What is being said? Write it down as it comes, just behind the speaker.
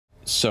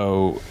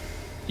So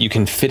you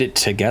can fit it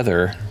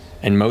together,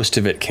 and most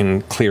of it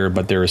can clear,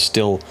 but there is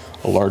still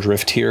a large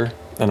rift here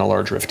and a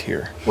large rift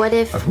here. What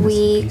if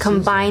we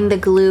combine the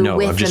glue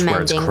with the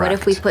mending? What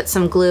if we put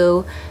some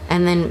glue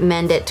and then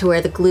mend it to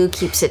where the glue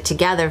keeps it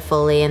together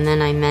fully, and then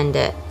I mend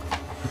it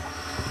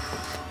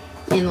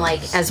in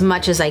like as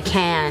much as I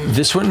can?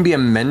 This wouldn't be a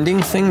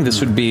mending thing. This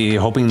would be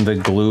hoping the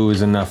glue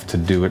is enough to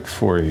do it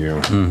for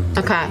you.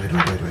 Okay.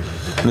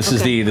 This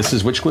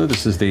is which glue?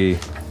 This is the...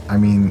 I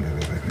mean,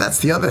 that's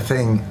the other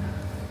thing.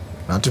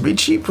 Not to be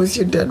cheap with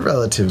your dead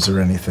relatives or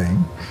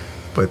anything,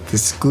 but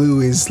this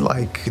glue is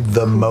like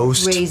the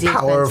most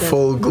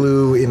powerful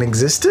glue in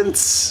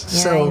existence.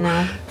 Yeah, so I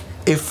know.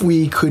 if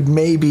we could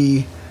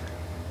maybe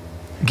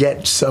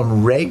get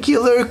some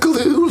regular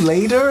glue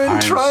later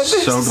and try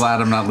this. I'm so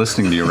glad I'm not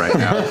listening to you right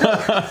now.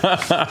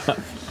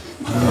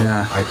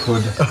 Yeah, I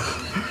could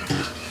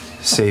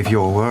save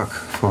your work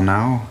for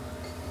now.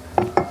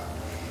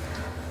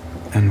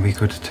 And we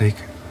could take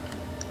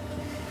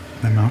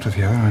them out of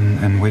here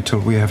and wait till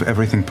we have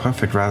everything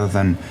perfect rather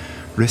than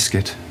risk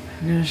it.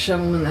 You're gonna shove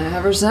them in the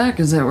haversack?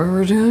 Is that what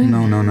we're doing?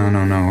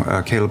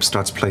 No. Caleb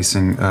starts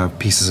placing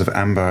pieces of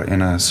amber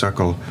in a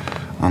circle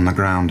on the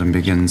ground and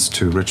begins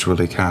to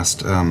ritually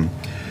cast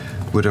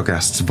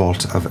Widogast's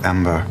Vault of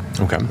Amber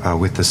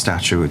with the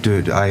statue.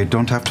 Dude, I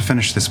don't have to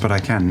finish this, but I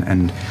can,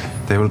 and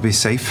they will be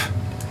safe.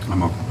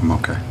 I'm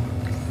okay.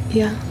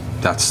 Yeah.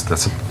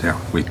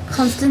 We...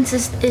 Constance,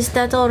 is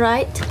that all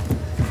right?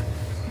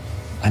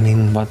 I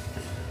mean,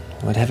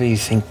 whatever you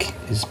think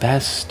is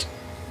best.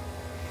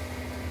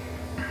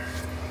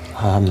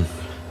 Her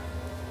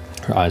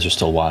eyes are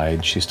still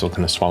wide. She's still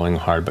kind of swallowing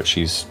hard, but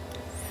she's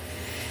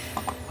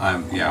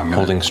I'm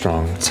holding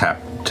strong.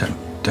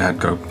 Dad,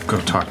 go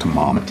talk to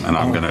Mom, and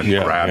I'm gonna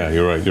grab. Yeah,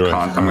 you're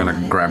right. I'm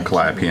gonna grab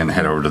Calliope and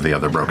head over to the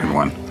other broken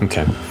one.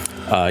 Okay.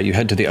 You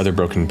head to the other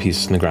broken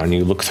piece in the ground.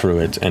 You look through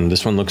it, and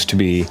this one looks to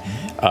be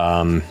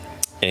a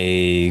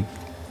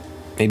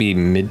maybe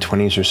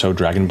mid-20s or so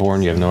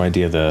dragonborn. You have no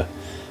idea the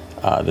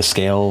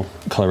scale,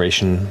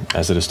 coloration,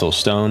 as it is still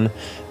stone.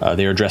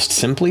 They are dressed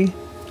simply,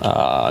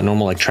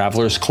 normal like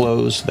traveler's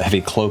clothes, the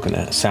heavy cloak and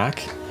a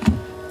sack,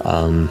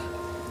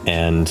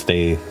 and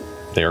they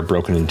are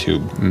broken into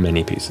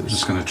many pieces.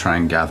 Just gonna try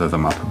and gather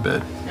them up a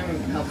bit. I'm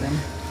helping.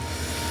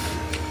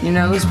 You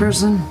know this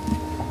person?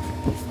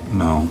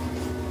 No.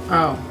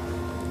 Oh.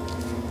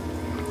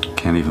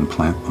 Can't even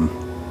plant them.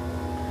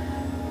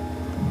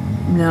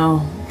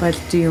 No,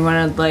 but do you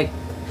want to, like,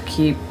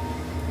 keep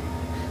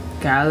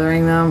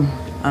gathering them?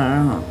 I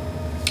don't know.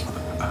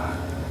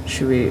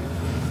 Should we...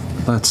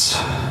 Let's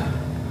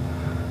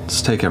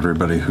take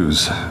everybody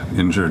who's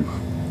injured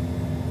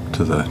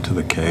to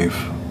the cave,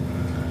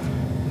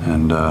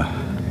 and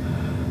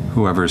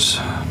whoever's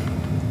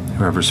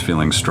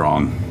feeling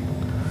strong,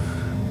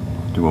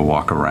 do a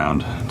walk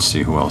around and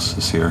see who else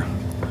is here.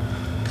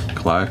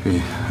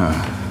 Calliope,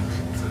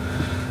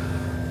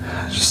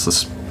 just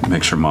let's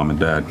make sure Mom and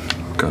Dad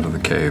go to the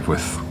cave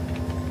with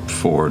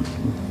Ford.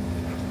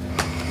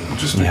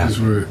 Just because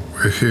we're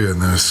here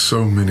and there's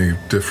so many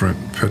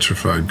different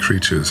petrified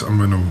creatures, I'm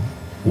going to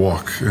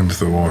walk into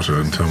the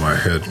water until my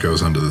head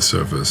goes under the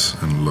surface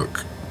and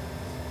look.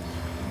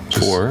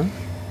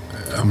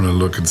 I'm going to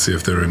look and see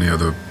if there are any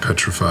other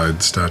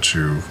petrified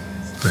statue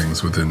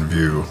things within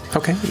view.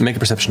 Okay, make a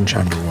perception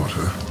check.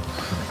 Underwater.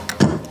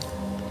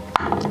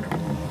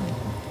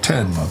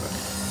 10.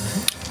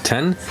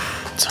 10?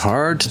 It's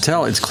hard to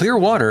tell. It's clear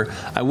water.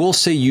 I will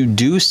say you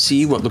do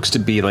see what looks to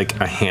be like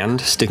a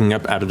hand sticking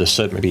up out of the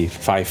soot, maybe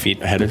 5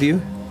 feet ahead of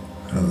you.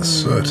 Out of the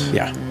soot?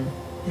 Yeah.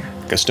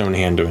 Like a stone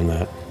hand doing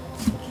that.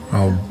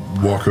 I'll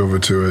walk over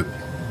to it.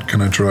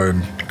 Can I try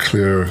and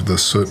clear the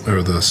soot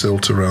or the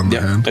silt around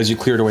the hand? As you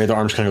clear it away, the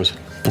arm just kind of goes,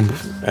 boom,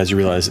 as you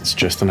realize it's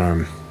just an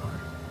arm.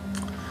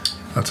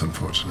 That's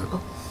unfortunate.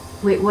 Oh.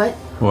 Wait, what?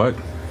 What?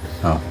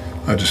 Oh.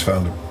 I just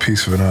found a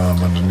piece of an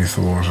arm underneath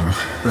the water.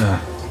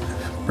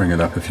 Bring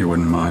it up if you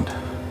wouldn't mind.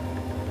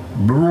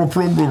 I'll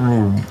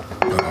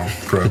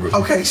grab it.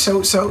 Okay,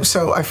 so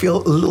I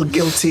feel a little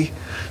guilty.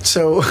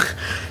 So,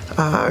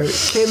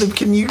 Caleb,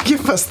 can you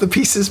give us the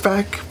pieces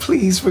back,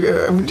 please?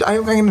 I'm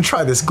going to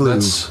try this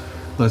glue.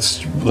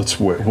 Let's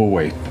wait. We'll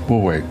wait.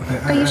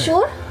 Are you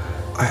sure?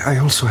 I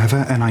also have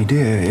an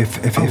idea.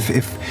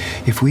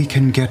 If we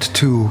can get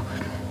to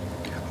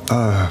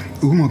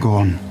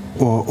Umagorn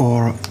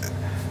or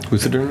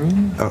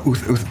Uthodurn?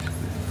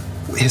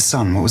 His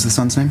son. What was the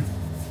son's name?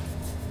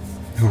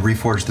 Who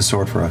reforged the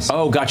sword for us?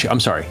 Oh, gotcha. I'm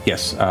sorry.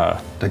 Yes. Did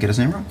I get his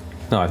name wrong?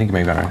 No, I think you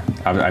may have got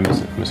it. I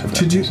misheard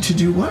that. To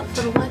do what?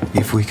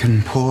 If we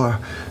can pour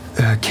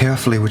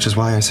carefully, which is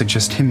why I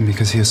suggest him,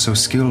 because he is so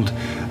skilled,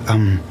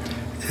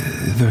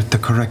 the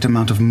correct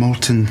amount of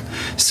molten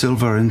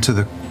silver into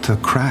the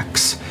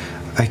cracks,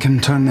 I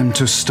can turn them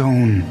to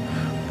stone.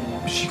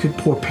 She could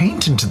pour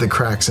paint into the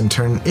cracks and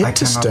turn it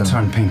to stone. I cannot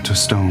turn paint to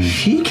stone.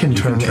 She can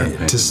turn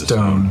it to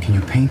stone. Can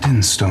you paint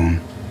in stone?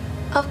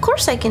 Of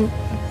course I can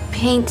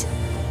paint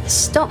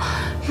stone.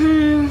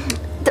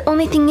 The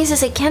only thing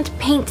is I can't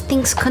paint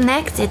things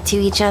connected to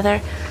each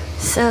other.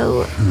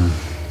 So...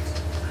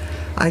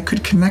 I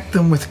could connect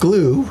them with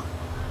glue.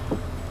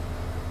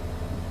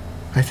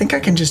 I think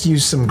I can just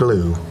use some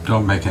glue.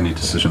 Don't make any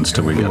decisions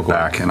till we get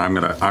back, and I'm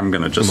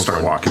gonna just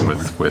start walking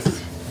with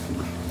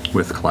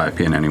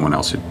Calliope and anyone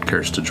else who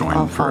cares to join.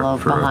 I'll follow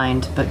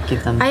behind, but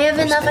give them. I have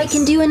enough. I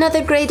can do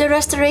another greater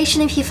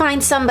restoration if you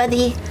find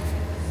somebody.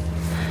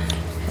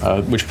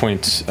 At which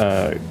point,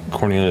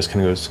 Cornelius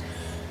kind of goes,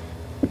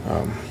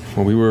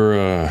 well, we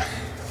were,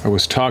 I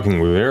was talking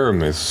with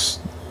Aramis,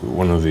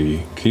 one of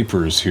the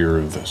keepers here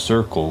of the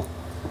circle.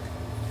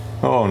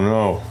 Oh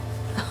no.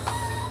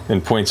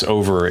 And points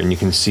over, and you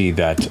can see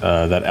that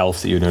that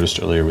elf that you noticed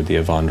earlier with the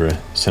Avandra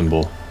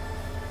symbol.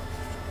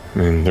 I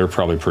mean, they're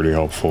probably pretty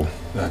helpful.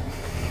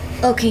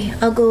 Okay,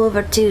 I'll go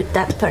over to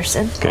that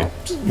person. Okay.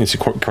 You see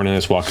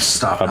Cornelius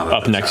walks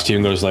up next to you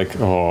and goes like,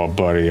 oh,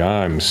 buddy,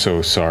 I'm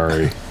so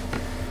sorry.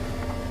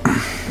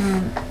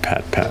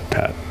 Pat, pat,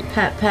 pat.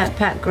 Pat, pat,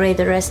 pat,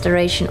 greater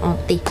restoration on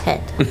the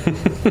head.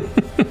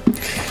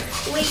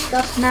 Wake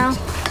up now.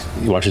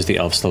 He watches the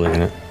elf still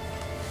looking at it.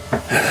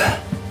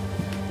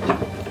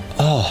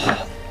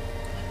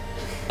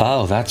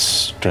 Oh, that's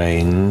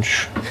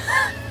strange.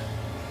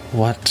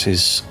 What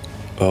is...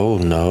 Oh,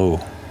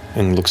 no.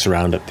 And looks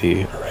around at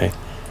the array.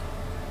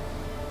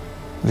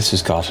 This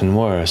has gotten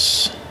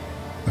worse.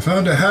 I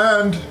found a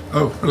hand.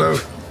 Oh, hello.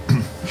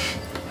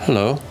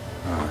 Hello.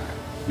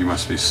 You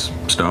must be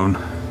Stone.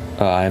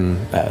 I'm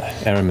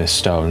Aramis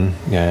Stone,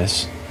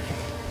 yes.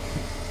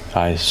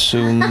 I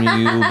assume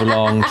you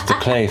belong to the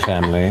Clay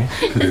family.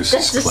 That's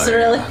just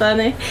really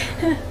funny.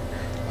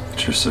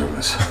 At your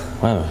service.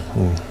 Well,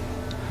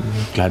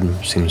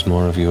 glad seems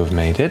more of you have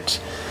made it.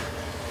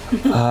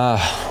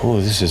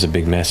 Oh, this is a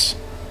big mess.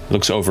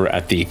 Looks over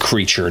at the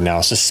creature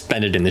now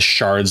suspended in the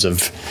shards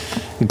of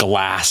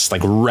glass,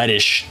 like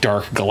reddish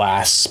dark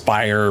glass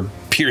spire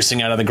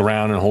piercing out of the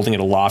ground and holding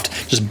it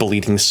aloft, just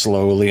bleeding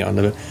slowly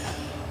onto it.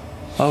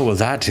 Oh, well,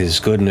 that is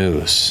good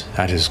news.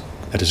 That is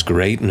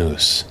great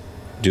news.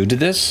 Due to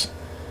this?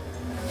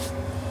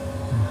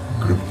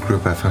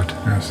 Group effort.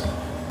 Yes.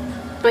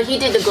 But he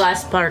did the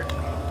glass part.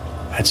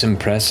 That's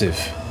impressive.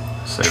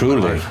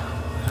 Truly.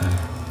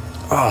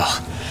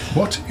 Oh.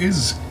 What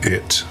is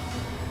it?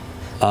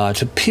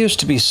 It appears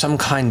to be some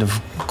kind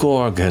of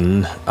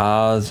gorgon.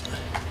 I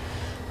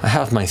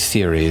have my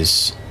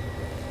theories.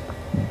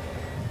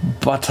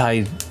 But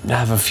I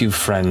have a few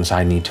friends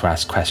I need to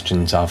ask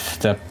questions of.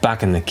 They're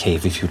back in the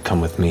cave if you'd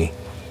come with me.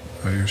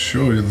 Are you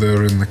sure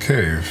they're in the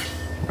cave?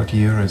 What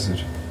year is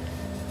it?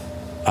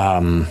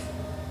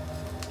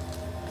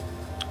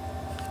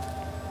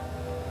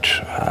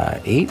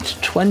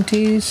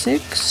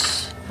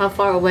 826? How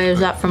far away is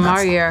that from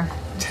our year?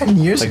 10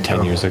 years ago.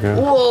 10 years ago.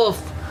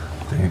 Wolf!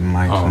 They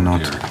might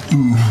not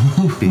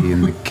be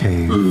in the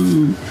cave.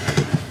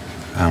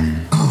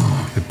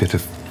 A bit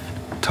of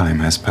time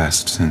has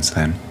passed since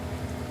then.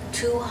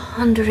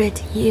 200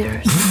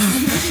 years.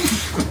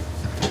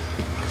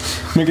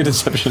 Make a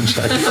deception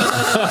check.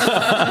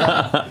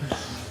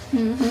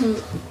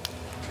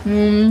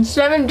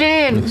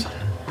 17.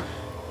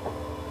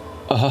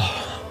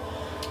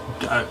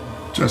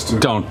 Just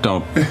don't.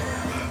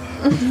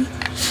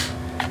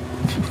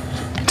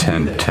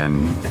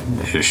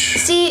 10-ish.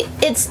 See,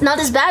 it's not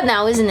as bad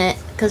now, isn't it?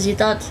 Because you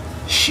thought...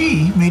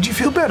 She made you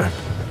feel better.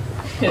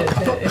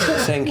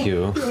 Thank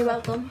you. You're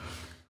welcome.